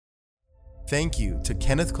Thank you to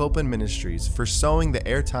Kenneth Copeland Ministries for sowing the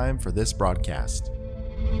airtime for this broadcast.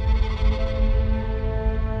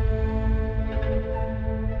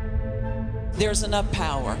 There's enough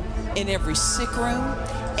power in every sick room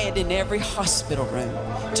and in every hospital room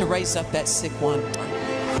to raise up that sick one.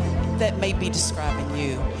 That may be describing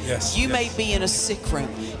you. You may be in a sick room.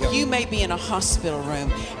 You may be in a hospital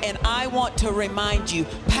room. And I want to remind you,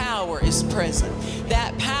 power is present.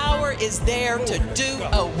 That power is there to do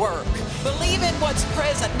a work. Believe in what's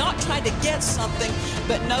present, not trying to get something,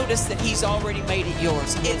 but notice that He's already made it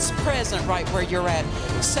yours. It's present right where you're at.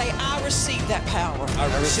 Say, I receive that power.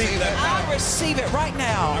 I receive that power. I receive it right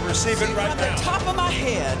now. I receive it right now. From the top of my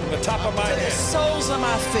head. From the top of my head. The soles of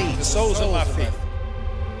my feet. The soles of my feet.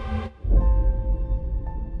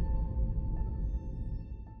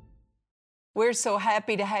 We're so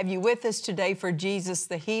happy to have you with us today for Jesus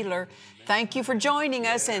the Healer. Thank you for joining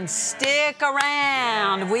us and stick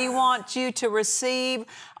around. We want you to receive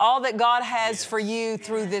all that God has for you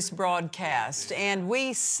through this broadcast. And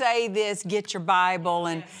we say this, get your Bible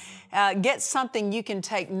and get something you can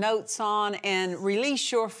take notes on and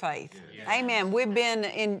release your faith. Amen. We've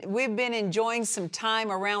been enjoying some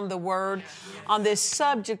time around the Word on this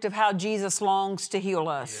subject of how Jesus longs to heal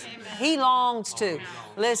us. He longs to.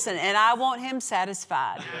 Listen, and I want Him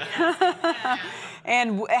satisfied.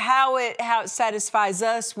 And how it satisfies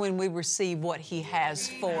us when we receive what He has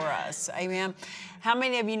for us. Amen. How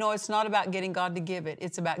many of you know it's not about getting God to give it,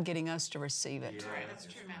 it's about getting us to receive it. That's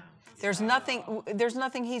true. There's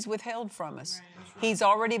nothing He's withheld from us. He's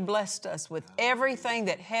already blessed us with everything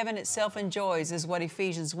that heaven itself enjoys, is what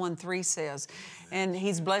Ephesians 1:3 says. And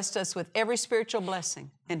He's blessed us with every spiritual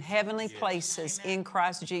blessing in heavenly places in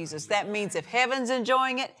Christ Jesus. That means if heaven's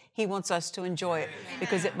enjoying it, He wants us to enjoy it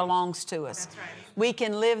because it belongs to us. We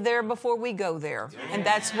can live there before we go there. And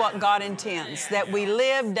that's what God intends, that we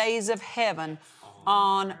live days of heaven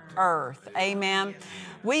on earth. Amen.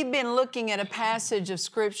 We've been looking at a passage of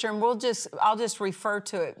Scripture, and I'll just refer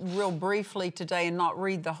to it real briefly today and not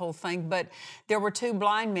read the whole thing, but there were two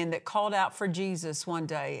blind men that called out for Jesus one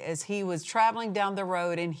day as He was traveling down the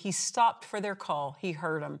road, and He stopped for their call. He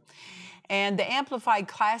heard them. And the Amplified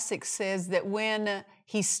Classic says that when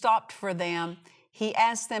He stopped for them, He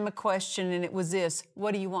asked them a question, and it was this: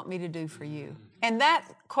 what do you want me to do for you? And that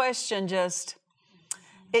question just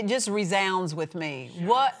resounds with me.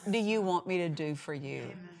 What do you want me to do for you?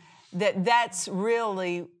 That's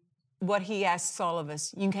really what He asks all of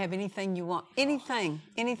us. You can have anything you want. Anything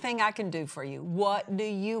I can do for you. What do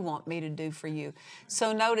you want me to do for you?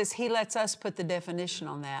 So notice He lets us put the definition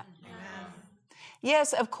on that.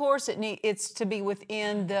 Yes, of course it's to be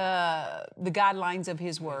within the guidelines of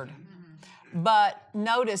His Word. But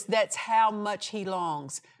notice that's how much He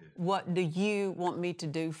longs. What do you want me to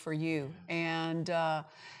do for you? And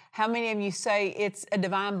how many of you say it's a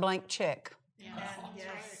divine blank check?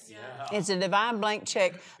 Yes. It's a divine blank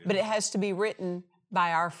check, but it has to be written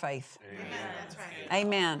by our faith. Amen. That's right.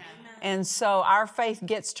 Amen. And so our faith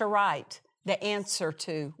gets to write the answer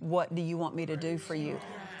to what do you want me to do for you.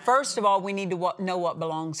 First of all, we need to know what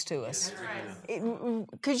belongs to us.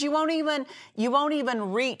 Because you won't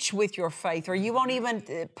even reach with your faith, or you won't even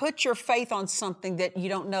put your faith on something that you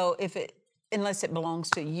don't know unless it belongs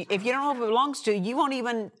to you. If you don't know if it belongs to you, you won't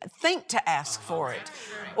even think to ask for it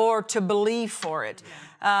or to believe for it.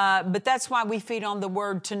 But that's why we feed on the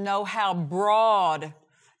Word, to know how broad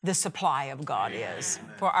the supply of God is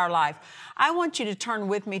for our life. I want you to turn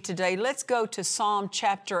with me today. Let's go to Psalm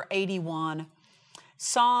chapter 81.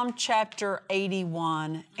 Psalm chapter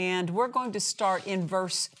 81, and we're going to start in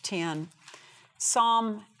verse 10.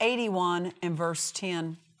 Psalm 81 and verse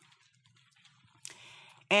 10.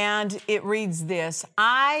 And it reads this: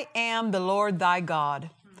 I am the Lord thy God,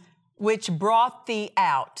 which brought thee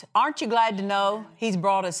out. Aren't you glad to know He's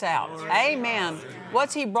brought us out? Amen.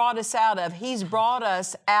 What's He brought us out of? He's brought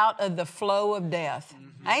us out of the flow of death.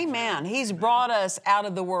 Amen. He's brought us out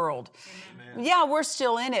of the world. Yeah, we're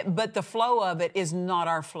still in it, but the flow of it is not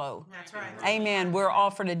our flow. That's right. Amen. We're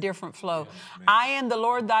offered a different flow. I am the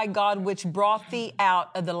Lord thy God, which brought thee out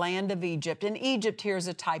of the land of Egypt. And Egypt here is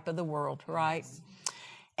a type of the world, right?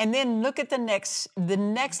 And then look at the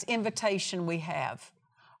next invitation we have.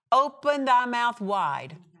 Open thy mouth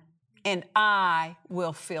wide, and I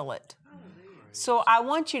will fill it. So I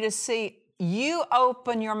want you to see, you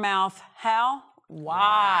open your mouth how?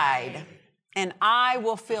 Wide. And I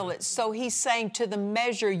will fill it. So He's saying, to the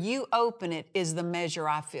measure you open it is the measure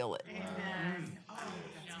I fill it. Amen.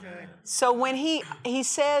 So when he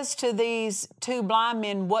says to these two blind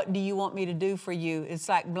men, what do you want me to do for you? It's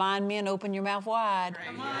like, blind men, open your mouth wide.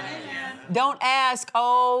 Come on, amen. Don't ask,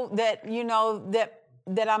 that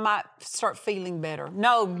that I might start feeling better.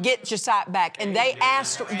 No, get your sight back. And they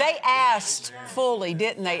asked fully,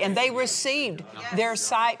 didn't they? And they received their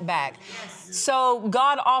sight back. So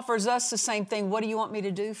God offers us the same thing. What do you want me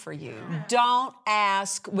to do for you? Don't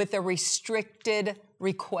ask with a restricted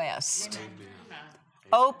request.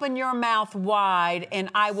 Open your mouth wide and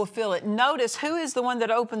I will fill it. Notice, who is the one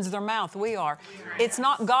that opens their mouth? We are. It's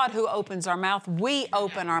not God who opens our mouth. We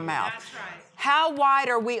open our mouth. How wide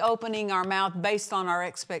are we opening our mouth based on our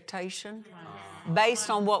expectation? Based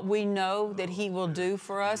on what we know that He will do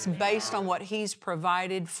for us? Based on what He's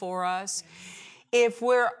provided for us? If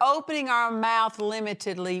we're opening our mouth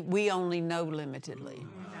limitedly, we only know limitedly.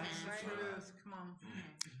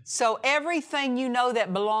 So everything you know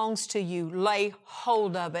that belongs to you, lay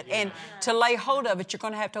hold of it. And to lay hold of it, you're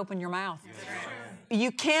going to have to open your mouth.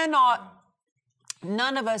 You cannot,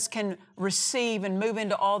 none of us can receive and move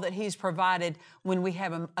into all that He's provided when we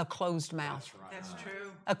have a closed mouth. That's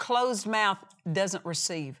true. A closed mouth doesn't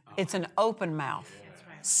receive. It's an open mouth.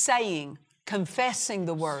 Saying, confessing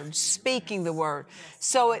the word, speaking the word.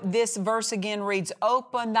 So this verse again reads,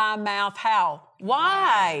 open thy mouth, how?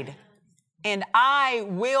 Wide. And I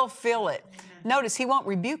will fill it. Notice He won't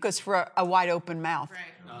rebuke us for a wide open mouth.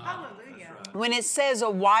 Hallelujah. When it says a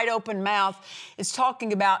wide open mouth, it's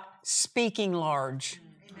talking about speaking large.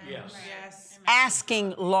 Yes.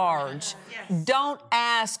 Asking large. Don't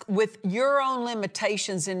ask with your own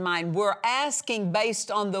limitations in mind. We're asking based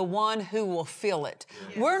on the one who will fill it.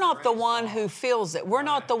 We're not the one who fills it. We're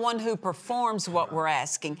not the one who performs what we're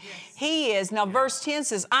asking. He is. Now verse 10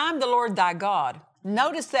 says, I'm the Lord thy God.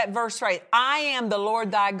 Notice that verse right. I am the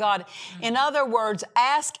Lord thy God. In other words,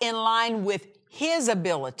 ask in line with His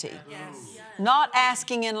ability. Not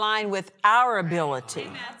asking in line with our ability.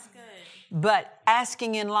 But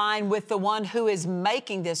asking in line with the one who is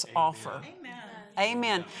making this offer.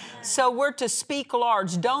 Amen. So we're to speak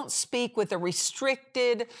large. Don't speak with a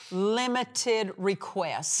restricted, limited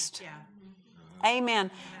request. Amen.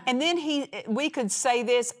 And then we could say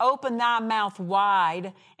this, open thy mouth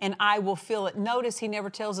wide and I will fill it. Notice He never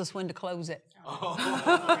tells us when to close it.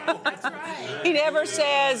 That's right. He never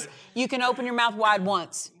says you can open your mouth wide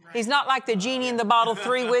once. He's not like the genie in the bottle,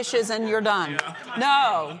 3 wishes and you're done.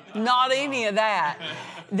 No, not any of that.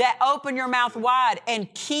 That open your mouth wide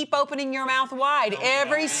and keep opening your mouth wide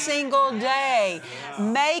every single day.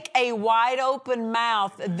 Make a wide open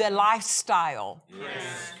mouth the lifestyle.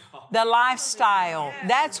 The lifestyle.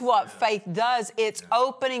 That's what faith does. It's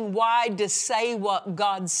opening wide to say what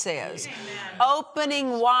God says.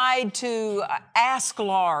 Opening wide to ask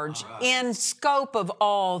large in scope of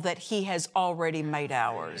all that He has already made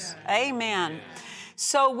ours. Amen.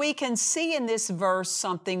 So we can see in this verse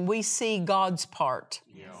something. We see God's part.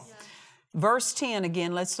 Verse 10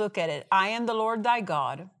 again, let's look at it. I am the Lord thy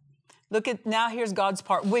God. Look at, now here's God's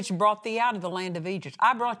part, which brought thee out of the land of Egypt.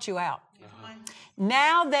 I brought you out.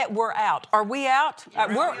 Now that we're out, are we out?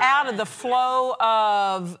 We're out of the flow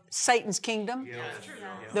of Satan's kingdom.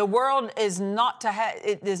 The world is not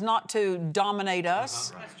to dominate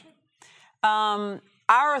us.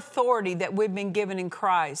 Our authority that we've been given in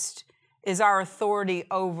Christ is our authority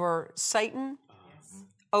over Satan,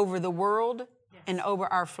 over the world, and over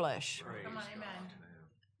our flesh.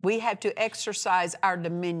 We have to exercise our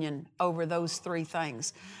dominion over those 3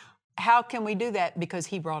 things. How can we do that? Because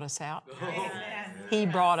He brought us out. He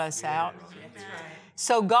brought us out.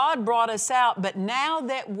 So God brought us out, but now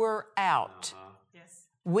that we're out,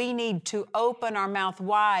 we need to open our mouth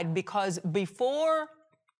wide because before,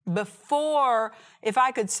 if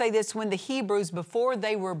I could say this, when the Hebrews, before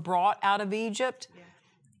they were brought out of Egypt,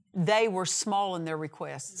 they were small in their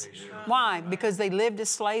requests. Why? Because they lived as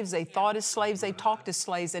slaves, they thought as slaves, they talked as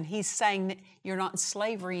slaves, and He's saying you're not in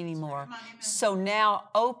slavery anymore. So now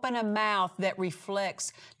open a mouth that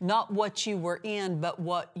reflects not what you were in, but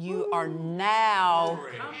what you are now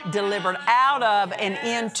delivered out of and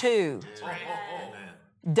into.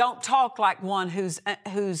 Don't talk like one who's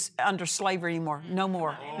under slavery anymore. No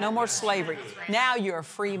more. No more slavery. Now you're a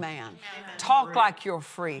free man. Talk like you're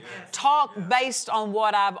free. Talk based on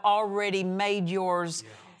what I've already made yours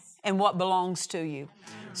and what belongs to you.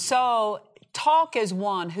 So talk as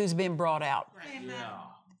one who's been brought out.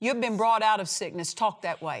 You've been brought out of sickness. Talk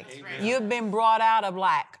that way. You've been brought out of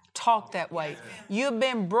lack. Talk that way. You've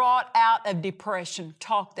been brought out of depression.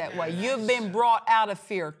 Talk that way. You've been brought out of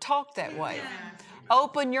fear. Talk that way.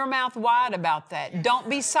 Open your mouth wide about that. Don't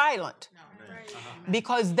be silent,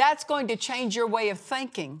 because that's going to change your way of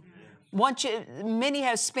thinking. Many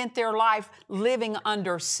have spent their life living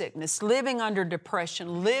under sickness, living under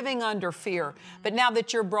depression, living under fear. But now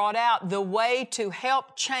that you're brought out, the way to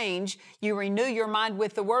help change, you renew your mind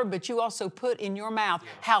with the Word, but you also put in your mouth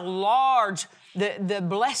how large the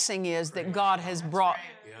blessing is that God has brought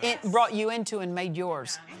you into and made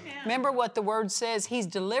yours. Remember what the Word says? He's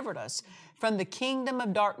delivered us from the kingdom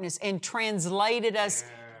of darkness and translated us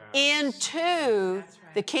into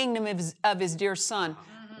the kingdom of His dear Son.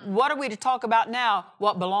 What are we to talk about now?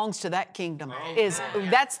 What belongs to that kingdom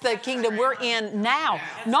that's the kingdom we're in now.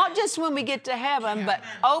 Not just when we get to heaven, but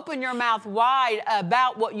open your mouth wide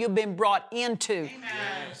about what you've been brought into.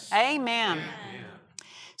 Amen.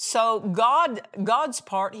 So God's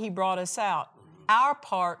part, He brought us out. Our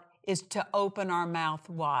part is to open our mouth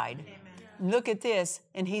wide. Look at this,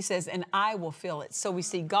 and He says, and I will fill it. So we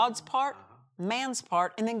see God's part, man's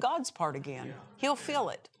part, and then God's part again. He'll fill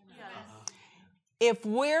it. If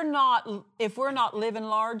we're not living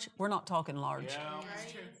large, we're not talking large.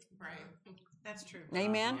 That's true. Right. That's true.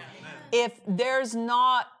 Amen. If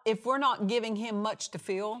we're not giving Him much to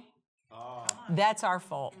feel, that's our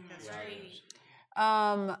fault. That's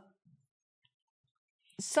right.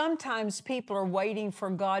 Sometimes people are waiting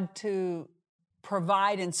for God to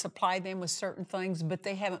provide and supply them with certain things, but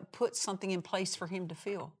they haven't put something in place for Him to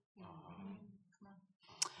feel.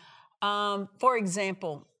 For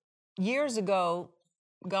example, years ago,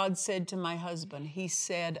 God said to my husband, He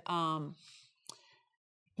said, my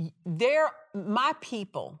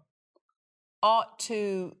people ought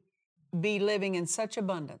to be living in such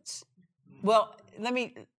abundance. Well, let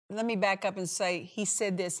me back up and say, He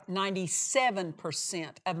said this, 97%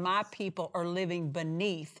 of my people are living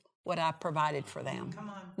beneath what I provided for them. Come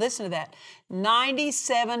on. Listen to that.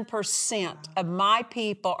 97% of my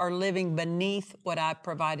people are living beneath what I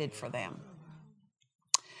provided for them.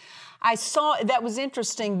 That was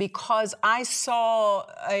interesting because I saw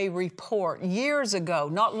a report years ago,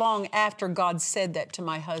 not long after God said that to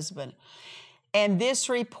my husband. And this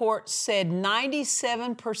report said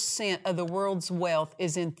 97% of the world's wealth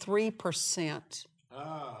is in 3%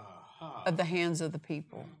 of the hands of the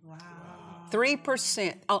people. Wow.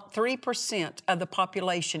 3% of the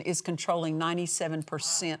population is controlling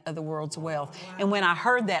 97% of the world's wealth. And when I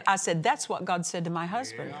heard that, I said, that's what God said to my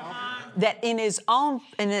husband. That in his own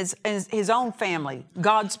family,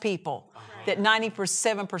 God's people, that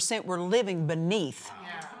 97% were living beneath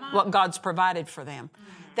what God's provided for them.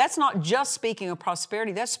 That's not just speaking of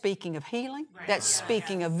prosperity, that's speaking of healing. That's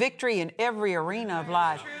speaking of victory in every arena of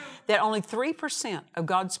life. That only 3% of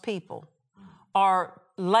God's people are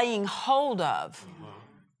laying hold of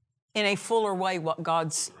in a fuller way what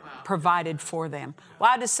God's provided for them.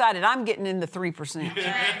 Well, I decided I'm getting in the 3%.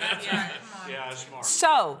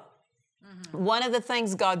 So, one of the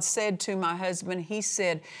things God said to my husband, He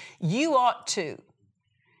said, you ought to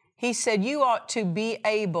be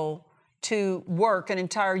able to work an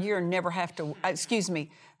entire year and never have to,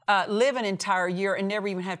 live an entire year and never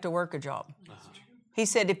even have to work a job. He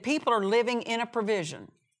said, if people are living in a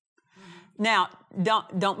provision, now,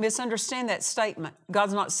 don't misunderstand that statement.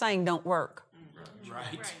 God's not saying don't work.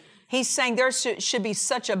 Right. He's saying there should be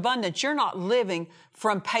such abundance. You're not living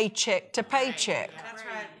from paycheck to paycheck. That's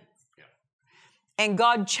right. And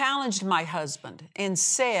God challenged my husband and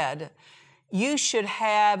said, you should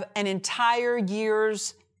have an entire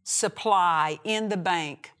year's supply in the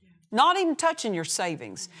bank, not even touching your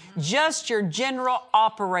savings, just your general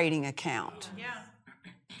operating account.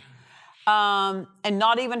 And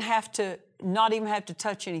not even have to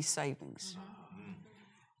touch any savings.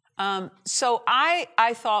 So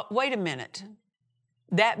I thought, wait a minute.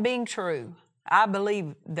 That being true, I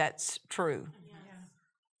believe that's true.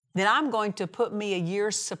 Then I'm going to put me a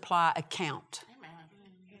year's supply account.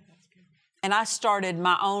 And I started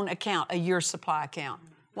my own account, a year's supply account.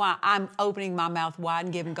 Why? I'm opening my mouth wide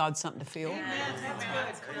and giving God something to feel. Amen.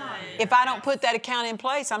 That's good. Come on. If I don't put that account in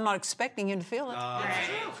place, I'm not expecting Him to feel it. That's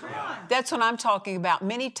true. Come on. That's what I'm talking about.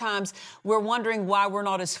 Many times we're wondering why we're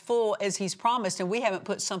not as full as He's promised, and we haven't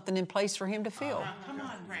put something in place for Him to fill. Come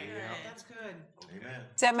on. Right. That's good. Amen.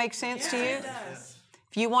 Does that make sense to you? It does.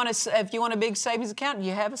 If you want a big savings account, do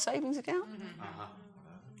you have a savings account?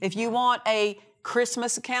 If you want a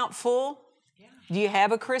Christmas account full, do you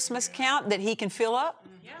have a Christmas account that He can fill up?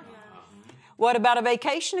 What about a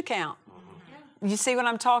vacation account? You see what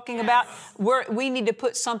I'm talking about? We need to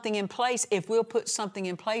put something in place. If we'll put something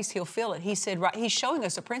in place, He'll fill it. He said, right, He's showing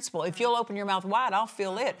us a principle. If you'll open your mouth wide, I'll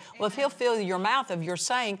fill it. Well, if He'll fill your mouth of your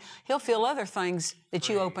saying, He'll fill other things that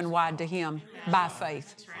you open wide to Him by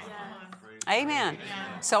faith. Amen.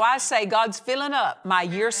 So I say, God's filling up my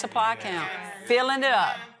year supply account. Filling it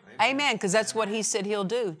up. Amen, because that's what he said he'll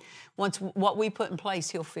do. Once what we put in place,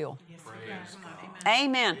 he'll fill.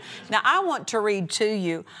 Amen. Now, I want to read to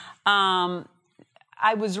you. I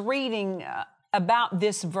was reading about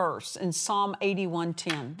this verse in Psalm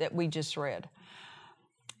 81:10 that we just read.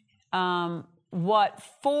 What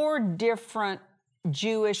 4 different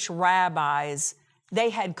Jewish rabbis,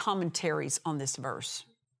 they had commentaries on this verse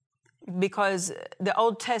because the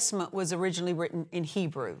Old Testament was originally written in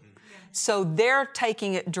Hebrew. So they're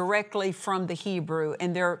taking it directly from the Hebrew,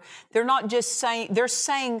 and they're not just saying, they're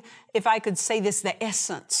saying, if I could say this, the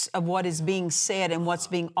essence of what is being said and what's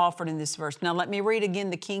being offered in this verse. Now let me read again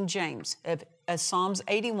the King James of Psalms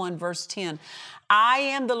 81 verse 10. I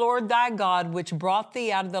am the Lord thy God, which brought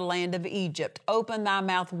thee out of the land of Egypt. Open thy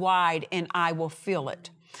mouth wide, and I will fill it.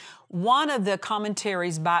 One of the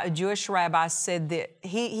commentaries by a Jewish rabbi said that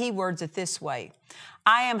he words it this way: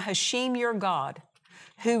 I am Hashem your God,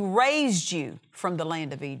 who raised you from the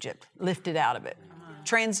land of Egypt, lifted out of it.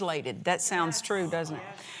 Translated, that sounds true, doesn't it?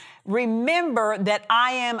 Remember that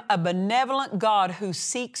I am a benevolent God who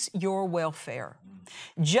seeks your welfare.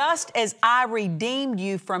 Just as I redeemed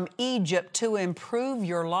you from Egypt to improve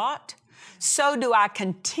your lot, so do I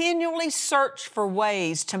continually search for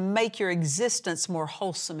ways to make your existence more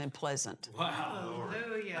wholesome and pleasant.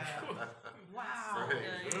 Hallelujah. Wow.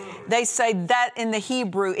 They say that in the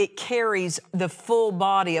Hebrew, it carries the full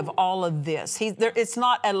body of all of this. It's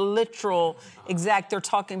not a literal exact, they're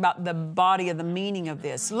talking about the body of the meaning of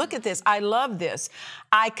this. Look at this. I love this.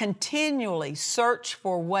 I continually search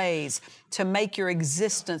for ways to make your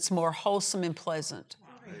existence more wholesome and pleasant.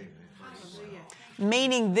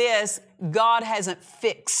 Meaning this, God hasn't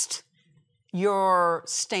fixed your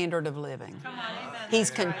standard of living.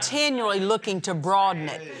 He's continually looking to broaden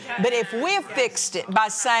it. But if we've fixed it by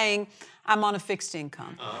saying, I'm on a fixed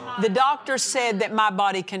income. The doctor said that my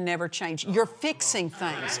body can never change. You're fixing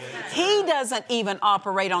things. He doesn't even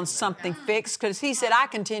operate on something fixed because he said, I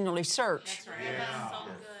continually search.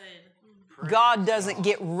 God doesn't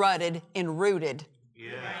get rutted and rooted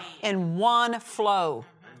in one flow.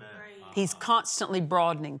 He's constantly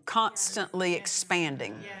broadening, constantly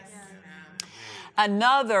expanding.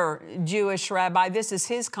 Another Jewish rabbi, this is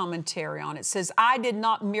his commentary on it, says, I did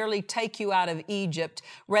not merely take you out of Egypt,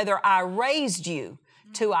 rather I raised you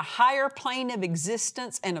to a higher plane of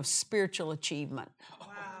existence and of spiritual achievement. Wow.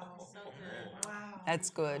 So good. Wow. That's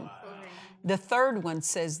good. The third one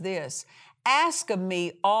says this, ask of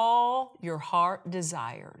me all your heart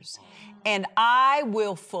desires, and I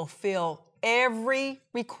will fulfill every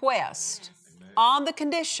request on the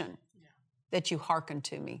condition that you hearken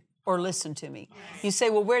to me or listen to me. You say,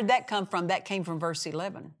 well, where'd that come from? That came from verse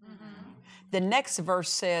 11. The next verse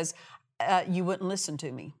says, you wouldn't listen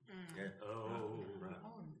to me.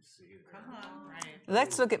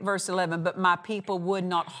 Let's look at verse 11. But my people would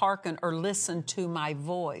not hearken or listen to my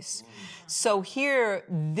voice. So here,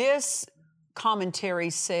 this commentary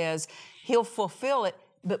says he'll fulfill it,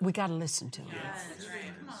 but we got to listen to him.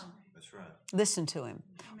 Listen to him.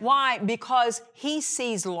 Why? Because he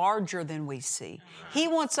sees larger than we see. He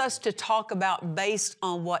wants us to talk about based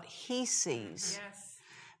on what he sees.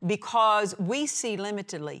 Because we see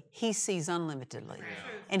limitedly, he sees unlimitedly.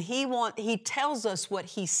 And he tells us what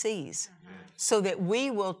he sees so that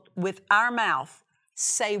we will, with our mouth,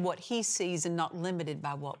 say what he sees and not limited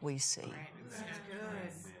by what we see.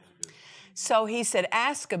 So he said,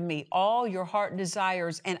 ask of me all your heart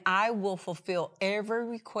desires, and I will fulfill every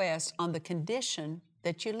request on the condition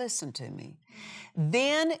that you listen to me.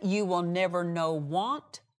 Then you will never know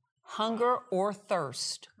want, hunger, or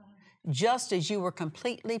thirst, just as you were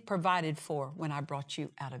completely provided for when I brought you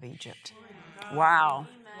out of Egypt. Wow.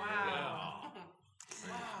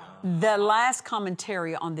 The last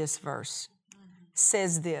commentary on this verse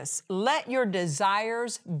says this, let your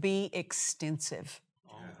desires be extensive.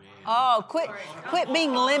 Oh, quit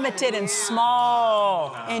being limited and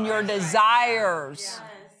small in your desires.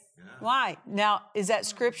 Why? Now, is that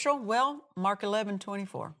scriptural? Well, Mark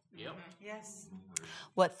 11:24. Yep. Yes.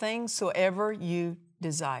 What things soever you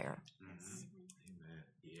desire.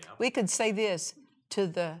 We could say this, to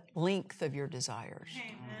the length of your desires,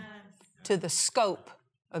 to the scope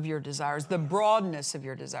of your desires, the broadness of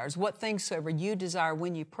your desires. What things soever you desire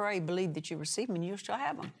when you pray, believe that you receive them and you shall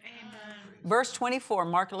have them. Amen. Verse 24,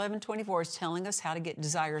 Mark 11:24 is telling us how to get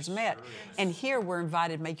desires met. And here we're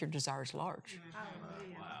invited to make your desires large.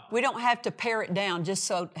 We don't have to pare it down just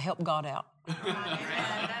so to help God out. That's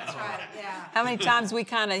right. Yeah. How many times we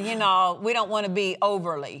kind of, we don't want to be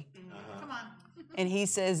overly. Come on. And he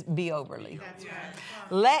says, be overly. That's right.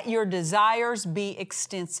 Let your desires be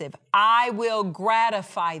extensive. I will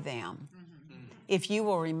gratify them if you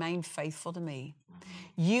will remain faithful to me.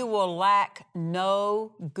 You will lack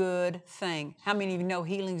no good thing. How many of you know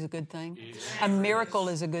healing is a good thing? A miracle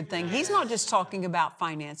is a good thing. He's not just talking about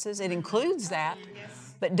finances. It includes that.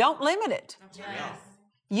 But don't limit it.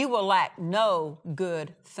 You will lack no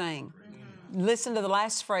good thing. Listen to the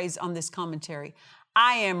last phrase on this commentary.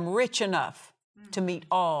 I am rich enough to meet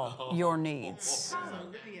all your needs.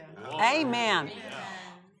 Amen.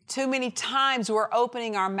 Too many times we're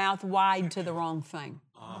opening our mouth wide to the wrong thing.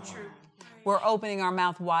 We're opening our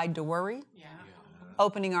mouth wide to worry,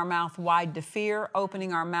 opening our mouth wide to fear,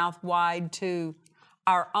 opening our mouth wide to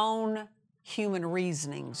our own human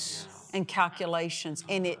reasonings and calculations,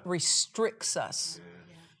 and it restricts us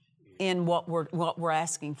in what we're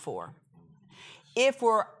asking for. If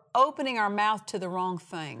we're opening our mouth to the wrong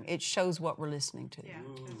thing, it shows what we're listening to.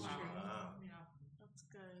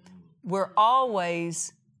 We're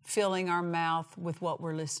always filling our mouth with what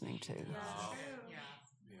we're listening to.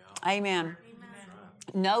 Amen.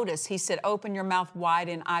 Notice, he said, open your mouth wide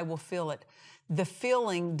and I will fill it. The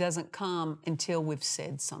filling doesn't come until we've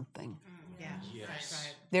said something.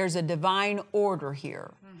 There's a divine order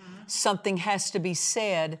here. Something has to be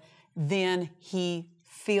said, then he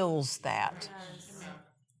fills that.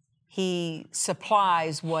 He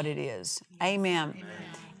supplies what it is. Amen.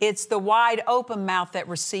 It's the wide open mouth that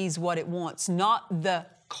receives what it wants, not the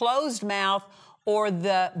closed mouth or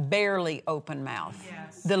the barely open mouth,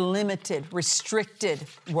 the limited, restricted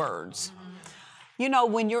words. You know,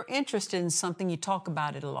 when you're interested in something, you talk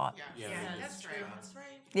about it a lot. That's true. That's right.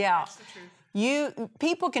 Yeah. That's the truth.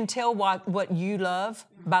 People can tell what you love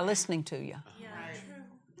by listening to you.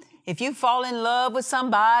 If you fall in love with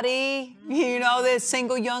somebody, you know, this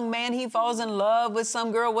single young man, he falls in love with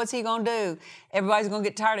some girl, what's he going to do? Everybody's going to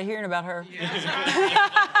get tired of hearing about her.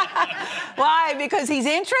 Why? Because he's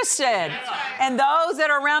interested. And those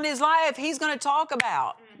that are around his life, he's going to talk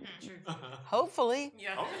about. Hopefully.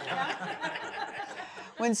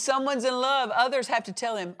 When someone's in love, others have to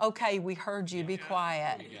tell him, okay, we heard you, be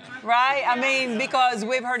quiet. Right? I mean, because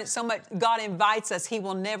we've heard it so much. God invites us. He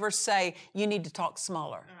will never say, you need to talk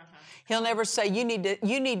smaller. He'll never say, you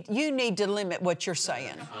need to limit what you're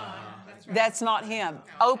saying. That's not him.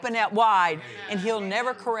 Open it wide, and he'll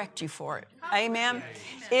never correct you for it. Amen?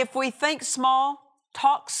 If we think small,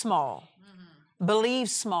 talk small, believe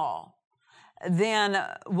small, then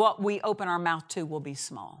what we open our mouth to will be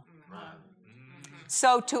small.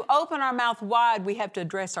 So to open our mouth wide, we have to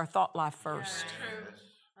address our thought life first.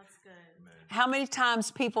 How many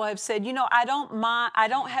times people have said, you know, I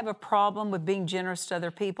don't have a problem with being generous to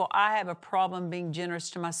other people. I have a problem being generous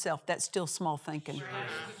to myself. That's still small thinking.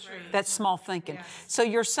 That's small thinking. So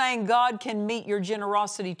you're saying God can meet your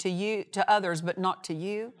generosity to others, but not to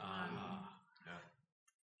you?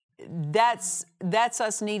 That's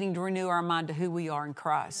us needing to renew our mind to who we are in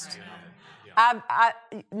Christ.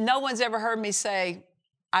 No one's ever heard me say,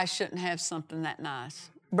 I shouldn't have something that nice.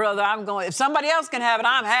 Brother, if somebody else can have it,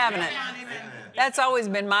 I'm having it. That's always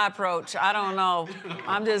been my approach. I don't know.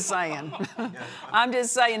 I'm just saying. I'm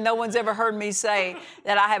just saying no one's ever heard me say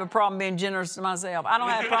that I have a problem being generous to myself. I don't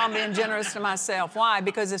have a problem being generous to myself. Why?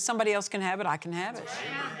 Because if somebody else can have it, I can have it.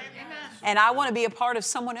 And I want to be a part of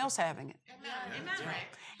someone else having it.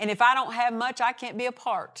 And if I don't have much, I can't be a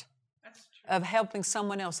part of helping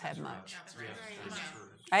someone else have much.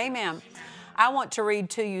 Amen. I want to read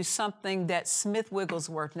to you something that Smith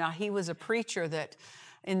Wigglesworth, now he was a preacher that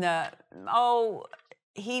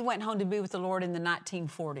he went home to be with the Lord in the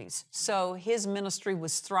 1940s. So his ministry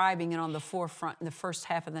was thriving and on the forefront in the first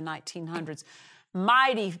half of the 1900s.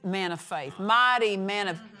 Mighty man of faith, mighty man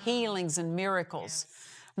of healings and miracles,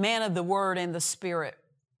 man of the Word and the Spirit.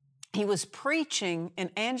 He was preaching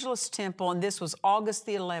in Angelus Temple, and this was August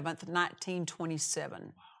the 11th,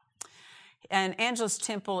 1927. And Angelus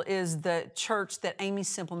Temple is the church that Aimee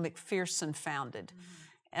Semple McPherson founded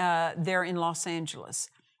there in Los Angeles.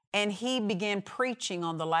 And he began preaching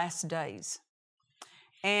on the last days.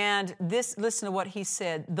 And listen to what he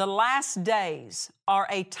said. The last days are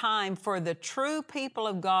a time for the true people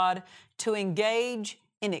of God to engage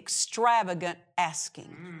in extravagant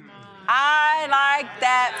asking. I like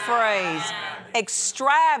that phrase,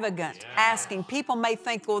 extravagant asking. People may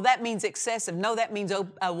think, well, that means excessive. No, that means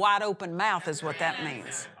a wide open mouth is what that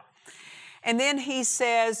means. And then he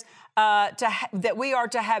says that we are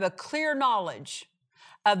to have a clear knowledge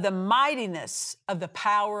of the mightiness of the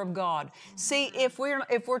power of God. See, if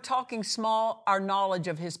we're talking small, our knowledge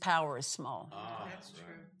of His power is small. That's true.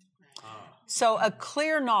 So a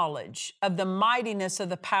clear knowledge of the mightiness of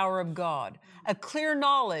the power of God, a clear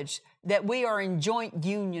knowledge that we are in joint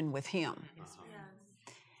union with Him,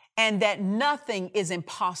 and that nothing is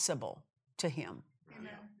impossible to Him.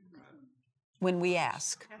 when we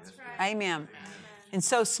ask. That's right. Amen. And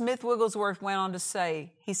so Smith Wigglesworth went on to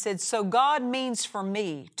say, he said, so God means for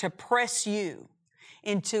me to press you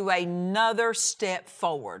into another step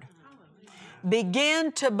forward.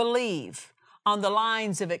 Begin to believe on the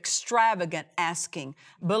lines of extravagant asking,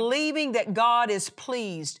 believing that God is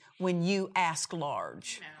pleased when you ask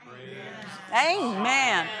large.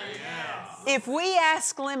 Amen. If we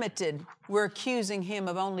ask limited, we're accusing Him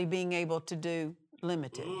of only being able to do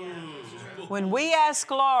limited. When we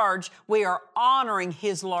ask large, we are honoring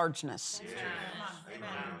His largeness.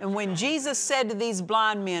 And when Jesus said to these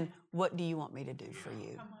blind men, what do you want me to do for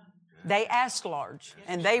you? They asked large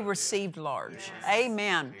and they received large.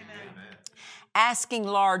 Amen. Asking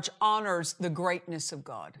large honors the greatness of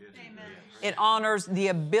God. It honors the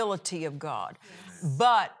ability of God.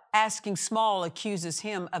 But asking small accuses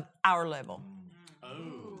Him of our level,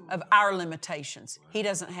 of our limitations. He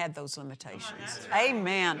doesn't have those limitations.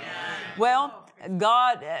 Amen. Well,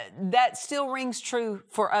 God, that still rings true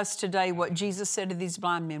for us today, what Jesus said to these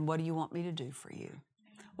blind men, what do you want me to do for you?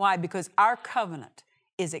 Why? Because our covenant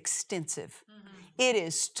is extensive. It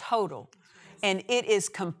is total, and it is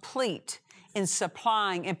complete in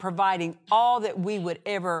supplying and providing all that we would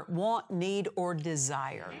ever want, need, or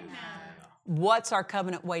desire. What's our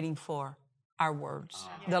covenant waiting for? Our words,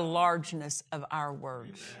 the largeness of our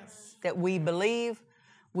words, that we believe,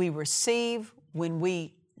 we receive when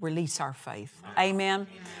we release our faith. Amen.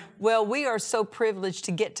 Well, we are so privileged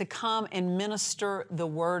to get to come and minister the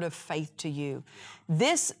word of faith to you.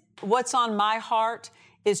 This, what's on my heart,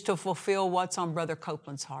 is to fulfill what's on Brother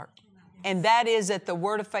Copeland's heart. And that is that the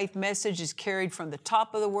word of faith message is carried from the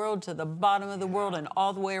top of the world to the bottom of the world and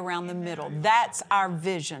all the way around the middle. That's our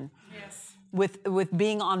vision. With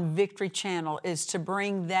being on Victory Channel, is to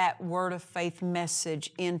bring that word of faith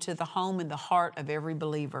message into the home and the heart of every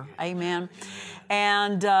believer. Amen.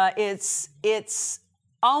 And it's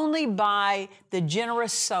only by the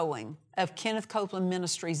generous sowing of Kenneth Copeland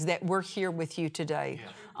Ministries that we're here with you today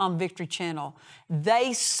on Victory Channel.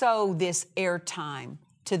 They sow this airtime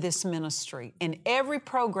to this ministry. And every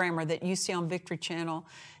programmer that you see on Victory Channel,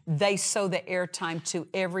 they sow the airtime to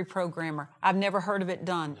every programmer. I've never heard of it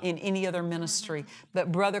done in any other ministry,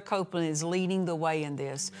 but Brother Copeland is leading the way in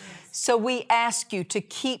this. So we ask you to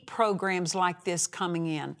keep programs like this coming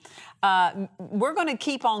in. We're going to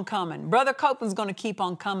keep on coming. Brother Copeland's going to keep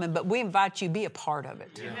on coming, but we invite you to be a part of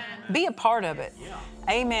it. Be a part of it.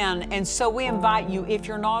 Amen. And so we invite you, if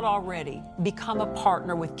you're not already, become a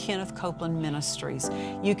partner with Kenneth Copeland Ministries.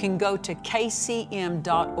 You can go to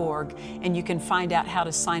kcm.org and you can find out how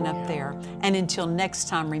to sign up there. And until next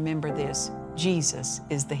time, remember this: Jesus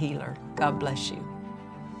is the healer. God bless you.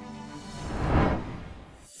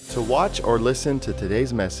 To watch or listen to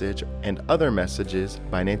today's message and other messages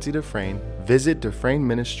by Nancy Dufresne, visit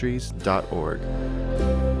DufresneMinistries.org.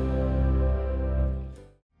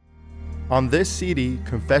 On this CD,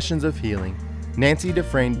 Confessions of Healing, Nancy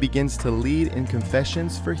Dufresne begins to lead in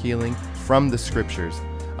confessions for healing from the Scriptures,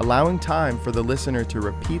 allowing time for the listener to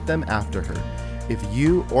repeat them after her. If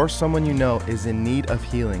you or someone you know is in need of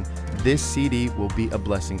healing, this CD will be a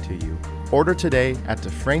blessing to you. Order today at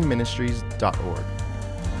DufresneMinistries.org.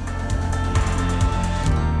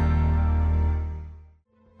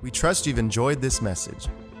 We trust you've enjoyed this message.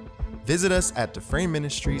 Visit us at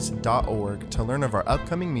DufresneMinistries.org to learn of our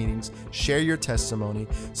upcoming meetings, share your testimony,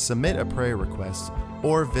 submit a prayer request,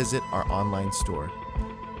 or visit our online store.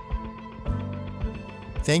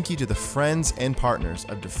 Thank you to the friends and partners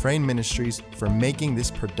of Dufresne Ministries for making this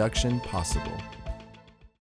production possible.